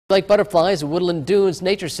Like butterflies, the Woodland Dunes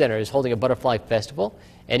Nature Center is holding a butterfly festival,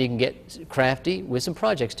 and you can get crafty with some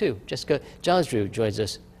projects too. Jessica Johnsrud joins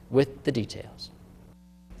us with the details.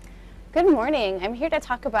 Good morning. I'm here to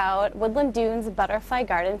talk about Woodland Dunes Butterfly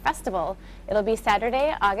Garden Festival. It'll be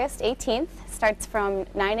Saturday, August 18th. Starts from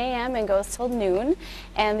 9 a.m. and goes till noon.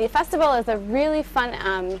 And the festival is a really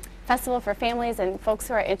fun festival for families and folks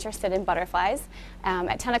who are interested in butterflies.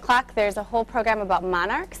 At 10 o'clock there's a whole program about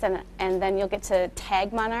monarchs, and then you'll get to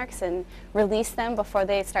tag monarchs and release them before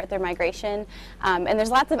they start their migration. And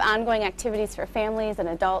there's lots of ongoing activities for families and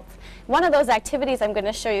adults. One of those activities I'm going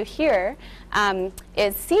to show you here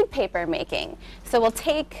is seed paper making. So we'll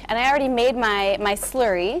take, and I already made my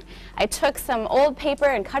slurry. I took some old paper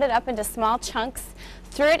and cut it up into small chunks,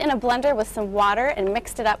 threw it in a blender with some water and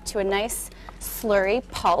mixed it up to a nice slurry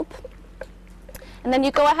pulp. And then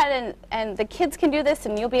you go ahead and the kids can do this,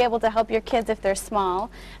 and you'll be able to help your kids if they're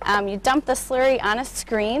small. You dump the slurry on a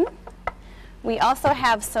screen. We also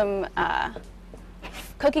have some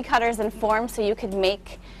cookie cutters and forms, so you could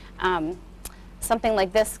make something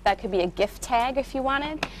like this. That could be a gift tag if you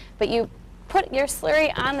wanted. But you put your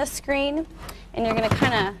slurry on the screen, and you're going to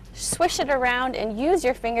kind of swish it around and use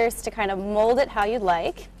your fingers to kind of mold it how you'd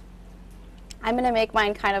like. I'm going to make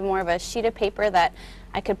mine kind of more of a sheet of paper that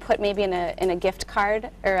I could put maybe in a gift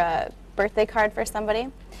card or a birthday card for somebody.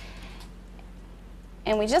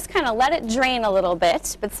 And we just kind of let it drain a little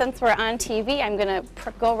bit, but since we're on TV, I'm going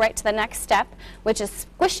to go right to the next step, which is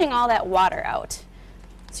squishing all that water out.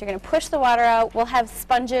 So you're going to push the water out. We'll have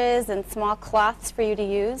sponges and small cloths for you to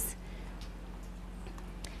use.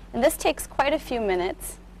 And this takes quite a few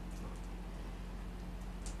minutes.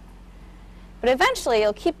 But eventually,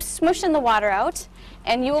 you'll keep smushing the water out,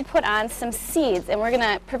 and you will put on some seeds. And we're going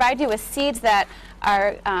to provide you with seeds that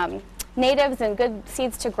are natives and good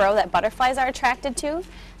seeds to grow that butterflies are attracted to.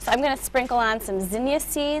 So I'm going to sprinkle on some zinnia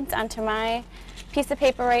seeds onto my piece of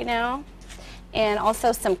paper right now, and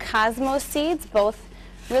also some cosmos seeds, both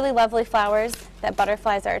really lovely flowers that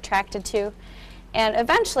butterflies are attracted to. And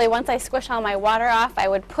eventually, once I squish all my water off, I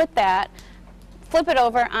would put that, flip it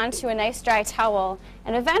over onto a nice dry towel,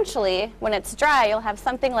 and eventually, when it's dry, you'll have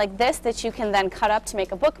something like this that you can then cut up to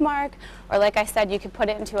make a bookmark, or like I said, you could put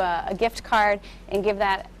it into a gift card and give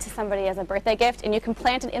that to somebody as a birthday gift, and you can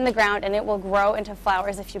plant it in the ground and it will grow into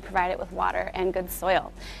flowers if you provide it with water and good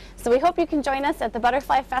soil. So we hope you can join us at the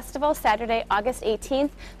Butterfly Festival Saturday, August 18th.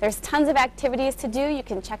 There's tons of activities to do. You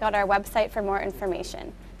can check out our website for more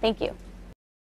information. Thank you.